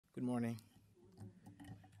Good morning.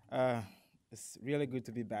 Uh, it's really good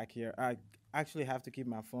to be back here. I actually have to keep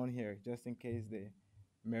my phone here just in case the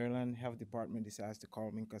Maryland Health Department decides to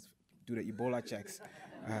call me because do the Ebola checks.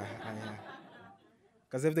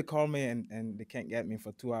 Because if they call me and they can't get me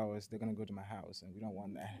for 2 hours, they're gonna go to my house, and we don't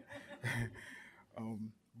want that.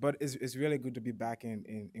 But it's really good to be back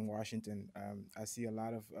in Washington. I see a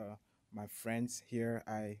lot of my friends here.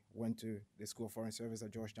 I went to the School of Foreign Service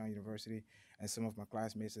at Georgetown University, and some of my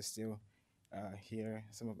classmates are still here.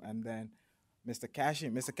 And then Mr.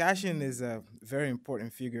 Cashin. Mr. Cashin is a very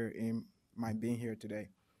important figure in my being here today.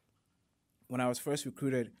 When I was first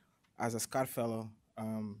recruited as a Scott Fellow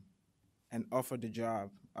and offered the job,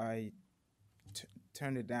 I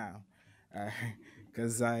turned it down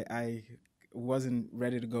because I wasn't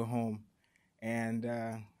ready to go home. And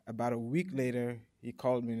about a week later, he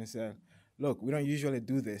called me and said, "Look, we don't usually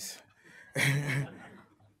do this,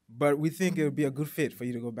 but we think it would be a good fit for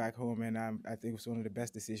you to go back home." And I think it's one of the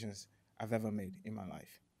best decisions I've ever made in my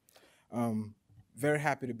life. Um, Very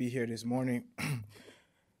happy to be here this morning.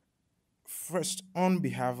 First, on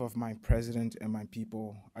behalf of my president and my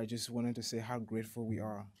people, I just wanted to say how grateful we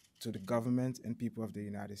are to the government and people of the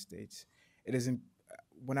United States. It is in,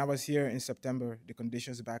 when I was here in September, the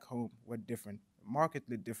conditions back home were different,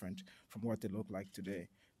 markedly different from what they look like today.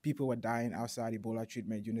 People were dying outside Ebola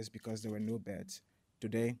treatment units because there were no beds.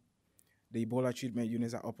 Today, the Ebola treatment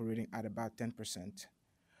units are operating at about 10%.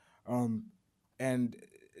 Um, and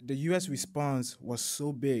the U.S. response was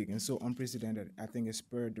so big and so unprecedented. I think it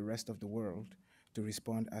spurred the rest of the world to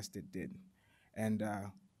respond as they did. And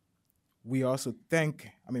we also thank,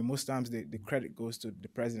 I mean, most times the credit goes to the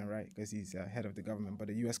president, right? Because he's head of the government. But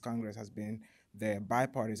the U.S. Congress has been there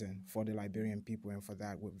bipartisan for the Liberian people. And for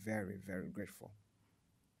that, we're very, very grateful.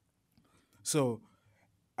 So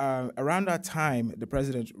around that time, the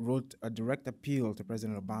president wrote a direct appeal to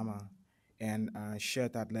President Obama and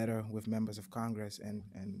shared that letter with members of Congress. And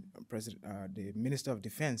the Minister of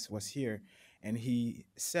Defense was here, and he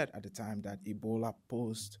said at the time that Ebola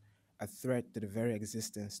posed a threat to the very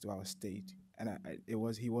existence to our state. And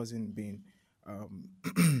he wasn't being, um,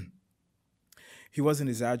 he wasn't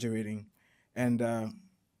exaggerating. And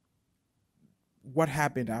what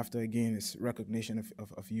happened after, again, is recognition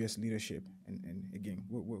of U.S. leadership. And again,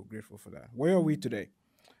 we're grateful for that. Where are we today?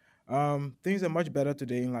 Things are much better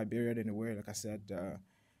today in Liberia than they were. Like I said,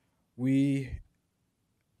 we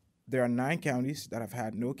there are 9 counties that have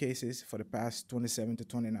had no cases for the past 27 to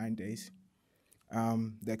 29 days.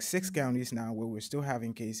 There are 6 counties now where we're still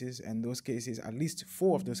having cases, and those cases, at least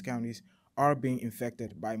 4 of those counties, are being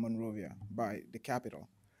infected by Monrovia, by the capital.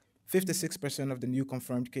 56% of the new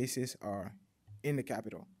confirmed cases are in the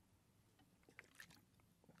capital.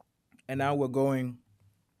 And now we're going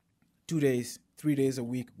 2 days, 3 days a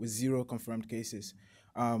week with 0 confirmed cases.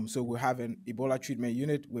 So we'll have an Ebola treatment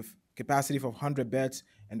unit with capacity for 100 beds,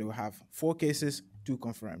 and they will have 4 cases, 2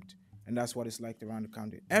 confirmed. And that's what it's like around the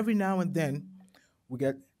county. Every now and then, we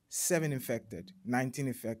get 7 infected, 19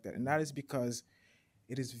 infected. And that is because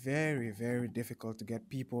it is very, very difficult to get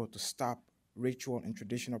people to stop ritual and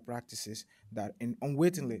traditional practices that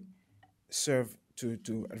unwittingly serve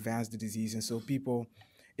to advance the disease. And so people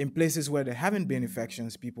in places where there haven't been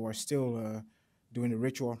infections, people are still doing the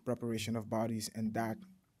ritual preparation of bodies, and that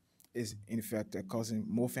is in effect causing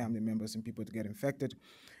more family members and people to get infected.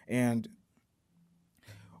 And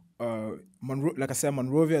like I said,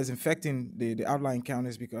 Monrovia is infecting the outlying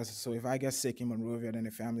counties because so if I get sick in Monrovia, then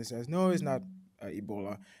the family says, no, it's not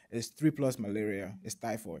Ebola, it's 3+ malaria, it's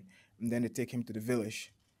typhoid. And then they take him to the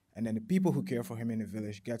village, and then the people who care for him in the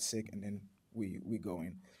village get sick, and then we go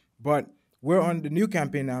in. But we're on the new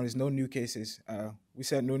campaign now. There's no new cases. We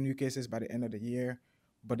said no new cases by the end of the year,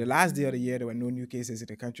 but the last day of the year there were no new cases in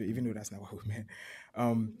the country, even though that's not what we meant.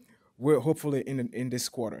 Um, we're hopefully in this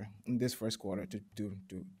quarter, in this first quarter,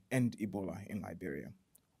 to end Ebola in Liberia.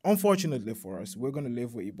 Unfortunately for us, we're going to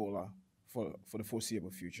live with Ebola for the foreseeable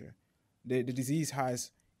future. The disease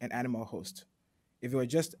has an animal host. If it were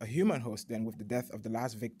just a human host, then with the death of the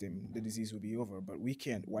last victim, the disease would be over. But we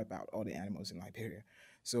can't wipe out all the animals in Liberia.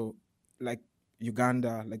 So, like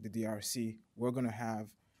Uganda, like the DRC, we're going to have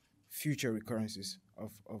future recurrences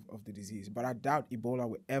of the disease. But I doubt Ebola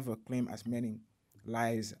will ever claim as many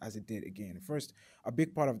lives as it did again. First, a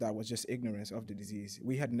big part of that was just ignorance of the disease.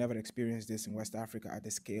 We had never experienced this in West Africa at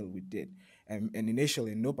the scale we did. And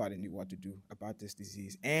initially, nobody knew what to do about this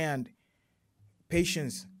disease. And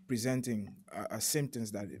patients presenting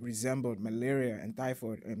symptoms that resembled malaria and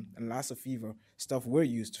typhoid and Lassa fever, stuff we're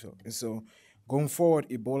used to. And so going forward,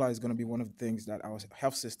 Ebola is going to be one of the things that our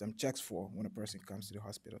health system checks for when a person comes to the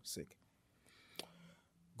hospital sick.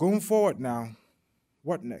 Going forward now,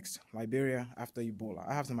 What next? Liberia after Ebola.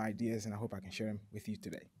 I have some ideas and I hope I can share them with you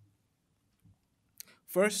today.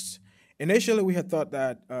 First, initially we had thought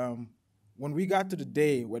that when we got to the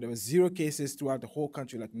day where there was 0 cases throughout the whole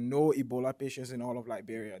country, like no Ebola patients in all of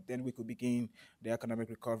Liberia, then we could begin the economic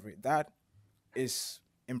recovery. That is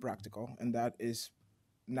impractical and that is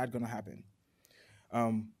not going to happen.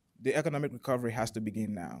 Um, the economic recovery has to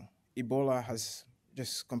begin now. Ebola has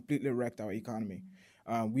just completely wrecked our economy.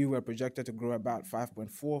 We were projected to grow about 5.4,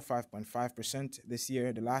 5.5% this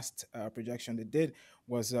year. The last projection they did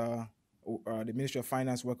was the Ministry of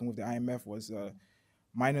Finance working with the IMF was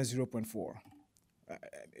minus 0.4.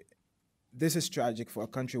 This is tragic for a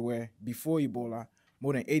country where before Ebola,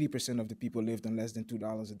 more than 80% of the people lived on less than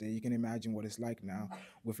 $2 a day. You can imagine what it's like now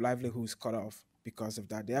with livelihoods cut off because of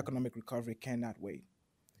that. The economic recovery cannot wait.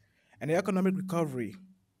 And the economic recovery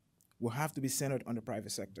will have to be centered on the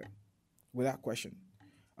private sector, without question,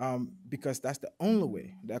 because that's the only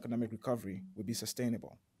way the economic recovery will be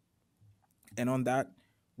sustainable. And on that,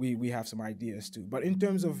 we have some ideas too. But in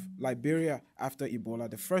terms of Liberia after Ebola,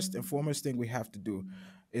 the first and foremost thing we have to do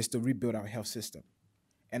is to rebuild our health system.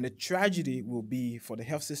 And the tragedy will be for the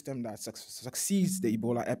health system that succeeds the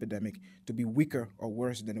Ebola epidemic to be weaker or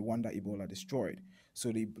worse than the one that Ebola destroyed.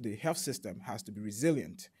 So the health system has to be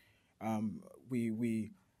resilient. Um,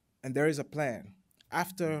 and there is a plan.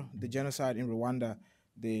 After the genocide in Rwanda,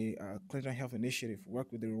 the Clinton Health Initiative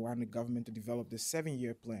worked with the Rwandan government to develop this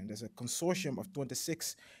 7-year plan. There's a consortium of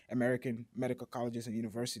 26 American medical colleges and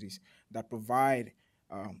universities that provide,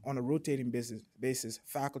 on a rotating basis,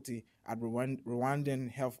 faculty at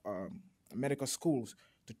Rwandan health medical schools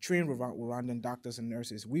to train Rwandan doctors and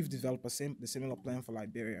nurses. We've developed the similar plan for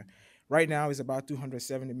Liberia. Right now, it's about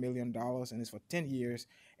 $270 million, and it's for 10 years,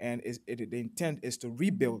 and the intent is to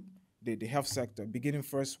rebuild the health sector, beginning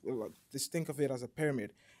first, just think of it as a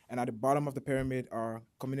pyramid. And at the bottom of the pyramid are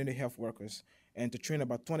community health workers, and to train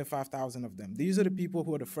about 25,000 of them. These are the people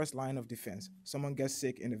who are the first line of defense. Someone gets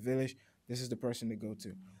sick in the village, this is the person to go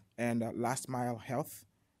to. And Last Mile Health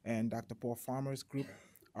and Dr. Paul Farmer's group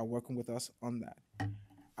are working with us on that.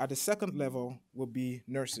 At the second level will be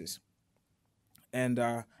nurses. And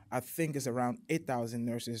I think it's around 8,000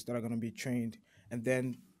 nurses that are going to be trained. And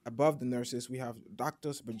then above the nurses, we have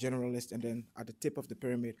doctors, but generalists, and then at the tip of the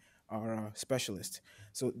pyramid are specialists.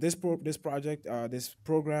 So this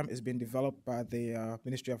program is being developed by the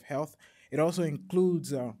Ministry of Health. It also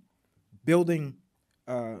includes building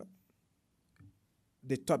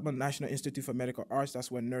the Tubman National Institute for Medical Arts. That's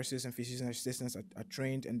where nurses and physician assistants are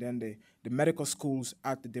trained, and then the medical schools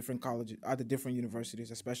at the different colleges, at the different universities,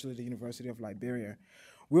 especially the University of Liberia.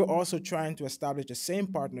 We're also trying to establish the same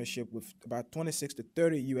partnership with about 26 to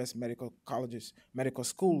 30 U.S. medical colleges, medical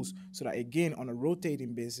schools, so that again, on a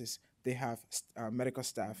rotating basis, they have medical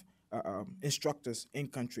staff, instructors in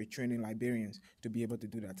country training Liberians to be able to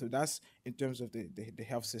do that. So that's in terms of the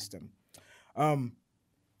health system.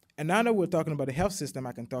 And now that we're talking about the health system,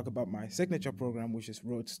 I can talk about my signature program, which is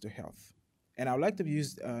Roads to Health. And I would like to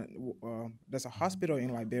use, there's a hospital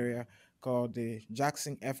in Liberia called the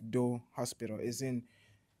Jackson F. Doe Hospital. It's in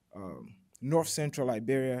north central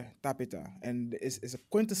Liberia, Tapita, and it's a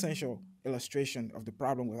quintessential illustration of the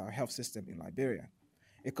problem with our health system in Liberia.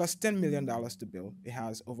 It costs $10 million to build. It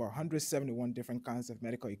has over 171 different kinds of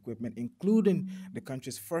medical equipment, including the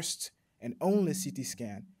country's first and only CT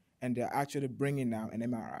scan, and they're actually bringing now an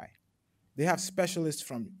MRI. They have specialists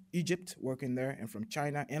from Egypt working there and from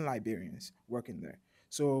China and Liberians working there.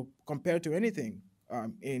 So compared to anything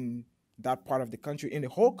in that part of the country, in the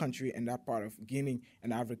whole country and that part of Guinea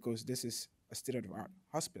and Ivory Coast, this is a state-of-the-art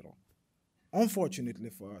hospital.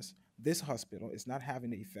 Unfortunately for us, this hospital is not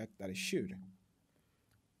having the effect that it should.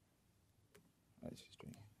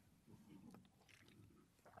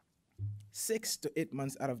 6 to 8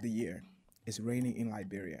 months out of the year, it's raining in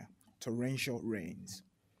Liberia, torrential rains.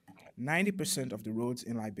 90% of the roads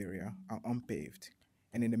in Liberia are unpaved,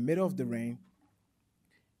 and in the middle of the rain,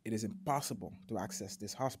 it is impossible to access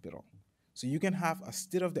this hospital. So you can have a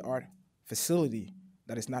state-of-the-art facility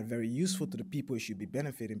that is not very useful to the people it should be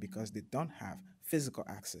benefiting because they don't have physical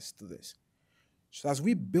access to this. So as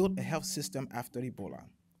we build a health system after Ebola,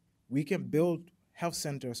 we can build health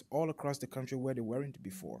centers all across the country where they weren't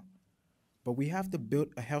before. But we have to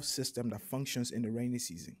build a health system that functions in the rainy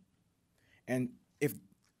season. And if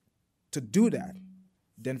to do that,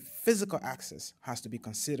 then physical access has to be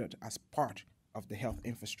considered as part of the health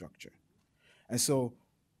infrastructure. And so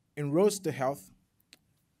in Roads to Health,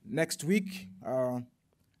 next week,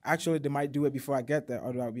 actually they might do it before I get there,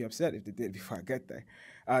 although I'll be upset if they did before I get there.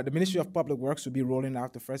 The Ministry of Public Works will be rolling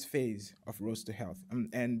out the first phase of Roads to Health.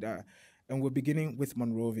 And we're beginning with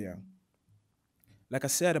Monrovia. Like I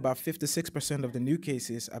said, about 56% of the new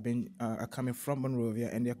cases are coming from Monrovia,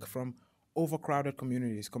 and they're from overcrowded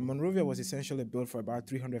communities. Monrovia was essentially built for about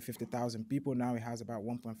 350,000 people. Now it has about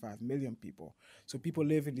 1.5 million people. So people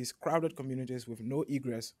live in these crowded communities with no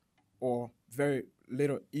egress or very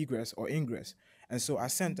little egress or ingress. And so I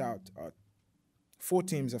sent out 4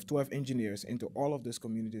 teams of 12 engineers into all of those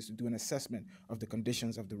communities to do an assessment of the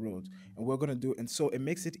conditions of the roads. And we're going to do, and so it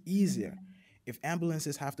makes it easier. If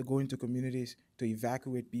ambulances have to go into communities to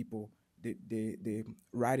evacuate people, the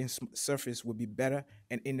riding surface will be better.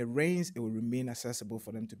 And in the rains, it will remain accessible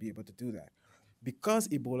for them to be able to do that. Because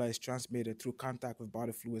Ebola is transmitted through contact with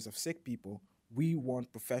body fluids of sick people, we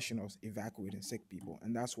want professionals evacuating sick people.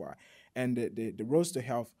 And that's why. And the Roads to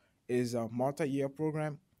Health is a multi-year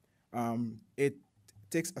program. It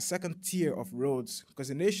takes a second tier of roads because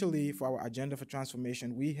initially for our agenda for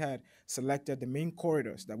transformation we had selected the main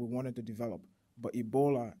corridors that we wanted to develop, but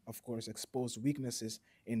Ebola of course exposed weaknesses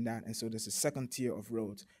in that, and so there's a second tier of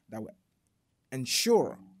roads that will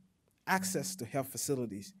ensure access to health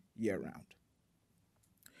facilities year round.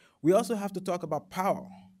 We also have to talk about power.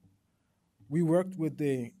 We worked with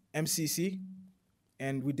the MCC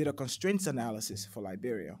and we did a constraints analysis for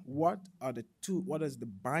Liberia. What is the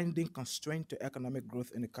binding constraint to economic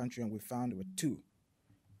growth in the country? And we found there were two: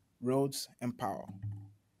 roads and power.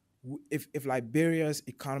 If Liberia's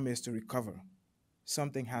economy is to recover,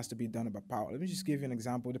 something has to be done about power. Let me just give you an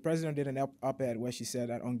example. The president did an op-ed where she said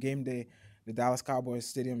that on game day, the Dallas Cowboys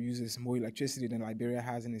stadium uses more electricity than Liberia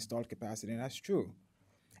has in installed capacity, and that's true.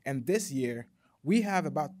 And this year, we have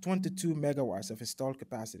about 22 megawatts of installed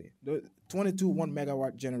capacity. The 22 1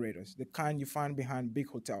 megawatt generators, the kind you find behind big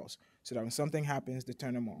hotels, so that when something happens, they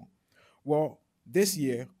turn them on. Well, this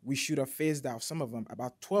year, we should have phased out some of them.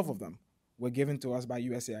 About 12 of them were given to us by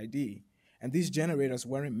USAID. And these generators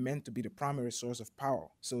weren't meant to be the primary source of power.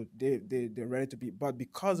 So they're ready to be. But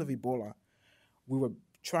because of Ebola, we were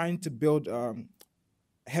trying to build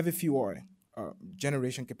heavy fuel oil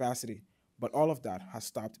generation capacity, but all of that has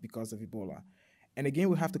stopped because of Ebola. And again,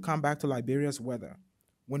 we have to come back to Liberia's weather.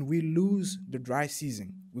 When we lose the dry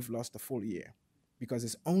season, we've lost a full year because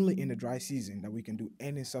it's only in the dry season that we can do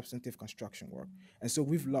any substantive construction work. And so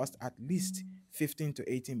we've lost at least 15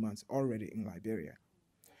 to 18 months already in Liberia.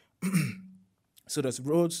 So there's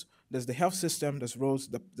roads, there's the health system, there's roads,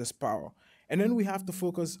 there's power. And then we have to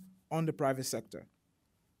focus on the private sector.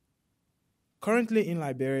 Currently in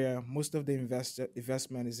Liberia, most of the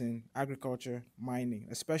investment is in agriculture, mining,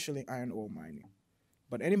 especially iron ore mining.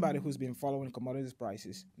 But anybody who's been following commodities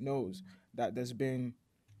prices knows that there's been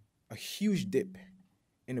a huge dip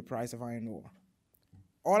in the price of iron ore.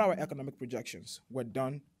 All our economic projections were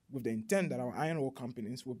done with the intent that our iron ore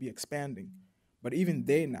companies will be expanding, but even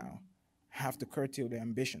they now have to curtail their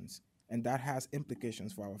ambitions, and that has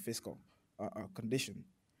implications for our fiscal condition.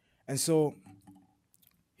 And so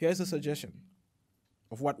here's a suggestion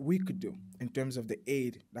of what we could do in terms of the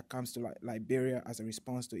aid that comes to Liberia as a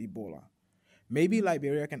response to Ebola. Maybe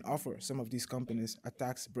Liberia can offer some of these companies a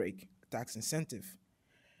tax break, a tax incentive.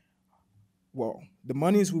 Well, the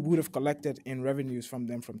monies we would have collected in revenues from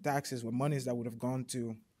them from taxes were monies that would have gone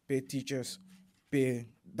to pay teachers, pay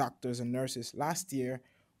doctors and nurses. Last year,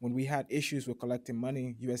 when we had issues with collecting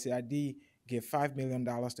money, USAID gave $5 million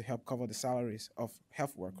to help cover the salaries of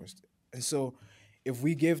health workers. And so if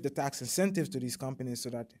we give the tax incentives to these companies so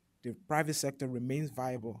that the private sector remains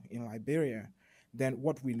viable in Liberia, then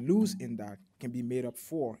what we lose in that can be made up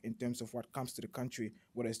for in terms of what comes to the country,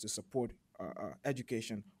 whether it's to support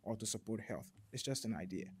education or to support health. It's just an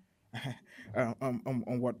idea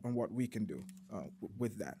on what we can do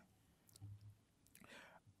with that.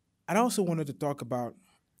 I also wanted to talk about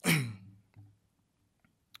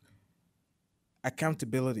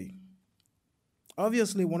accountability.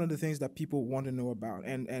 Obviously, one of the things that people want to know about,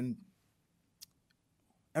 and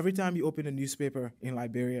every time you open a newspaper in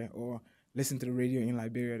Liberia or listen to the radio in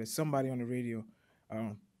Liberia, there's somebody on the radio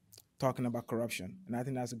talking about corruption, and I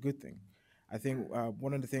think that's a good thing. I think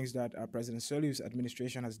one of the things that President Sirleaf's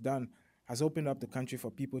administration has done has opened up the country for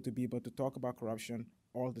people to be able to talk about corruption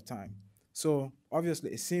all the time. So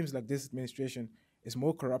obviously, it seems like this administration is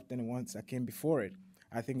more corrupt than the ones that came before it.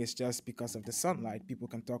 I think it's just because of the sunlight, people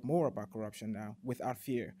can talk more about corruption now without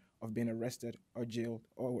fear of being arrested or jailed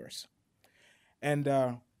or worse. And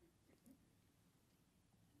a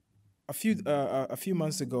few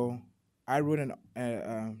months ago, I wrote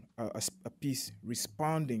a piece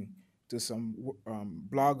responding to some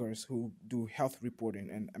bloggers who do health reporting,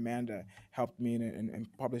 and Amanda helped me and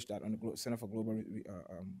published that on the Center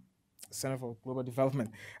for Global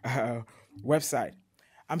Development website.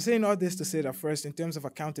 I'm saying all this to say that first, in terms of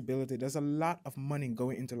accountability, there's a lot of money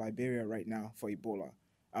going into Liberia right now for Ebola,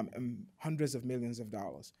 hundreds of millions of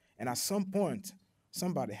dollars. And at some point,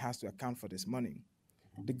 somebody has to account for this money.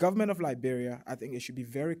 The government of Liberia, I think it should be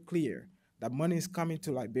very clear that money is coming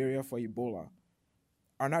to Liberia for Ebola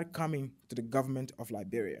are not coming to the government of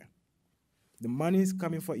Liberia. The monies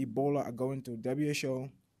coming for Ebola are going to WHO,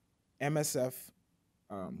 MSF,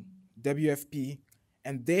 um, WFP,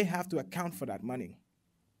 and they have to account for that money.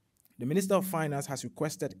 The Minister of Finance has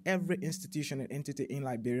requested every institution and entity in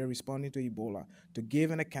Liberia responding to Ebola to give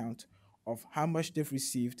an account of how much they've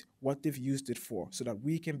received, what they've used it for, so that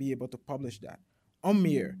we can be able to publish that.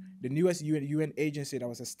 UNMIR, the newest UN agency that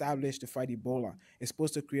was established to fight Ebola, is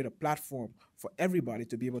supposed to create a platform for everybody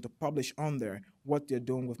to be able to publish on there what they're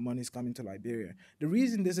doing with monies coming to Liberia. The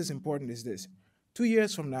reason this is important is this. 2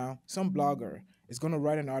 years from now, some blogger is going to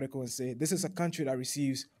write an article and say, this is a country that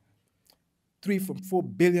receives $3 from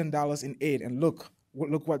 $4 billion in aid, and look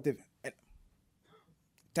what they've. And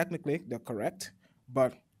technically, they're correct,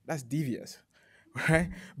 but that's devious, right?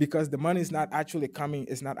 Because the money is not actually coming.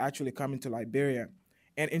 It's not actually coming to Liberia.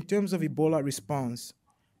 And in terms of Ebola response,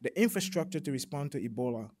 the infrastructure to respond to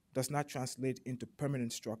Ebola does not translate into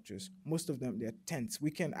permanent structures. Most of them, they're tents.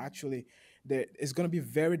 We can actually, it's going to be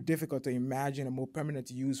very difficult to imagine a more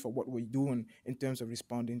permanent use for what we're doing in terms of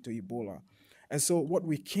responding to Ebola. And so what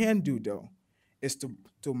we can do, though, is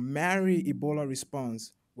to marry Ebola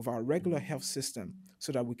response with our regular health system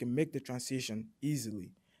so that we can make the transition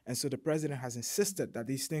easily. And so the president has insisted that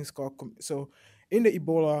these things so in the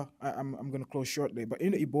Ebola, I'm going to close shortly, but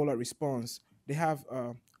in the Ebola response, they have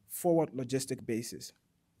a forward logistic basis.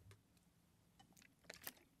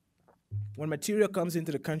 When material comes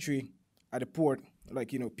into the country at the port, like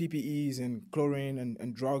PPEs and chlorine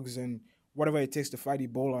and drugs and whatever it takes to fight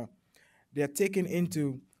Ebola, they are taken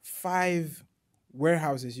into 5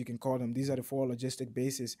 warehouses, you can call them. These are the 4 logistic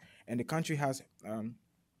bases, and the country has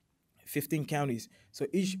 15 counties. So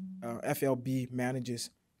each FLB manages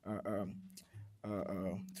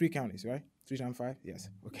 3 counties, right? 3 times 5? Yes.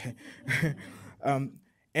 Okay.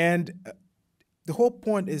 And the whole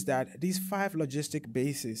point is that these 5 logistic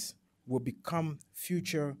bases will become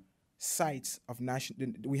future sites of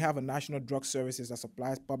national. We have a national drug services that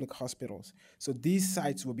supplies public hospitals. So these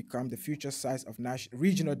sites will become the future sites of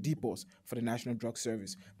regional depots for the National Drug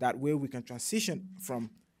Service. That way we can transition from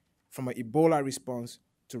an Ebola response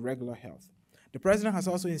to regular health. The president has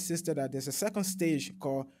also insisted that there's a second stage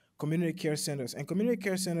called community care centers. And community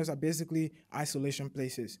care centers are basically isolation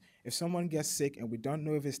places. If someone gets sick and we don't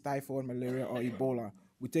know if it's typhoid, malaria, or Ebola,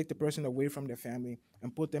 we take the person away from their family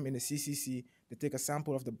and put them in the CCC. They take a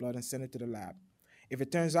sample of the blood and send it to the lab. If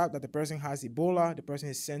it turns out that the person has Ebola, the person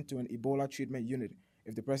is sent to an Ebola treatment unit.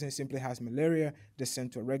 If the person simply has malaria, they're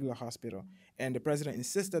sent to a regular hospital. And the president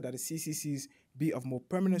insisted that the CCCs be of more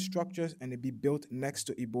permanent structures and they be built next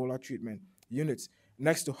to Ebola treatment units,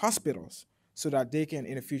 next to hospitals, so that they can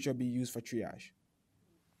in the future be used for triage.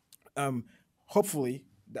 Hopefully,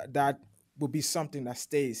 that will be something that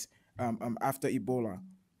stays after Ebola.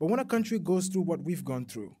 But when a country goes through what we've gone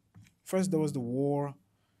through, first there was the war,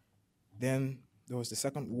 then there was the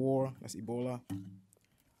second war, that's Ebola.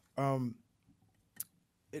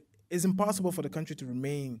 It is impossible for the country to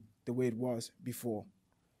remain the way it was before.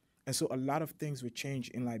 And so a lot of things would change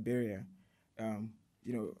in Liberia.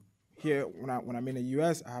 Here, when I'm in the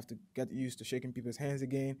U.S., I have to get used to shaking people's hands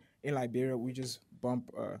again. In Liberia, we just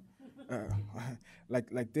bump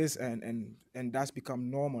like this, and that's become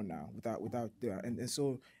normal now without that. And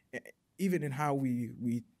so even in how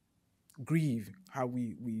we grieve, how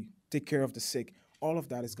we take care of the sick, all of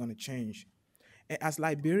that is going to change. And as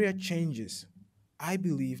Liberia changes, I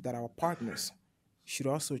believe that our partners should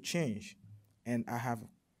also change. And I have a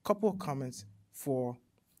couple of comments for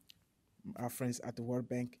our friends at the World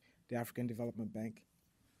Bank, the African Development Bank.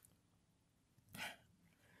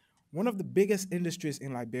 One of the biggest industries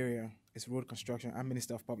in Liberia is road construction. I'm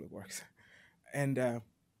Minister of Public Works. And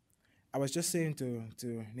I was just saying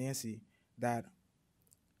to Nancy that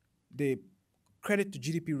the credit to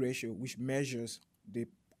GDP ratio, which measures the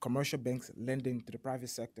commercial banks lending to the private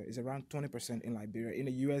sector, is around 20% in Liberia. In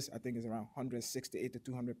the US, I think it's around 168 to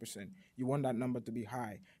 200%. You want that number to be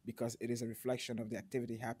high because it is a reflection of the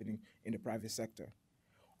activity happening in the private sector.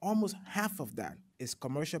 Almost half of that is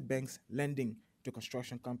commercial banks lending to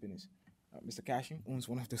construction companies. Mr. Cashing owns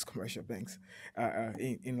one of those commercial banks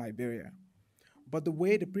in Liberia. But the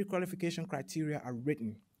way the pre-qualification criteria are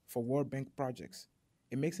written for World Bank projects,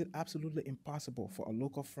 it makes it absolutely impossible for a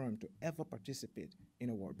local firm to ever participate in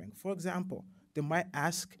a World Bank. For example, they might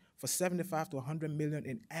ask for 75 to 100 million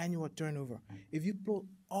in annual turnover. If you put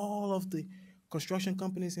all of the Construction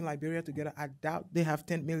companies in Liberia together, I doubt they have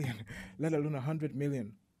 10 million, let alone 100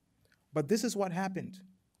 million. But this is what happened.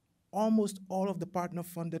 Almost all of the partner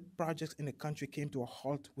funded projects in the country came to a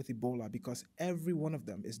halt with Ebola because every one of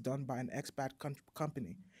them is done by an expat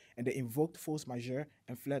company, and they invoked force majeure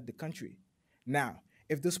and fled the country. Now,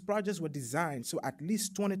 if those projects were designed so at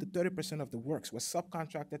least 20 to 30% of the works were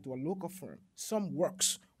subcontracted to a local firm, some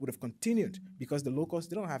works would have continued because the locals,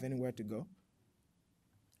 they don't have anywhere to go.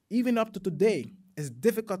 Even up to today, it's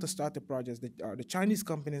difficult to start the projects. The Chinese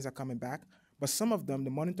companies are coming back, but some of them, the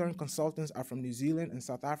monitoring consultants, are from New Zealand and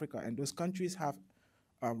South Africa, and those countries have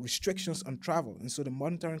restrictions on travel, and so the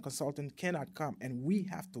monitoring consultant cannot come, and we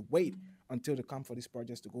have to wait until they come for these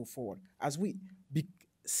projects to go forward.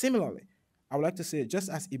 Similarly, I would like to say, just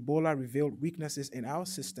as Ebola revealed weaknesses in our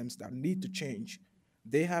systems that need to change,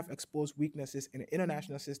 they have exposed weaknesses in the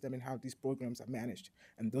international system in how these programs are managed,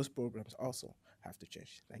 and those programs also have to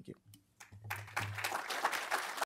change. Thank you.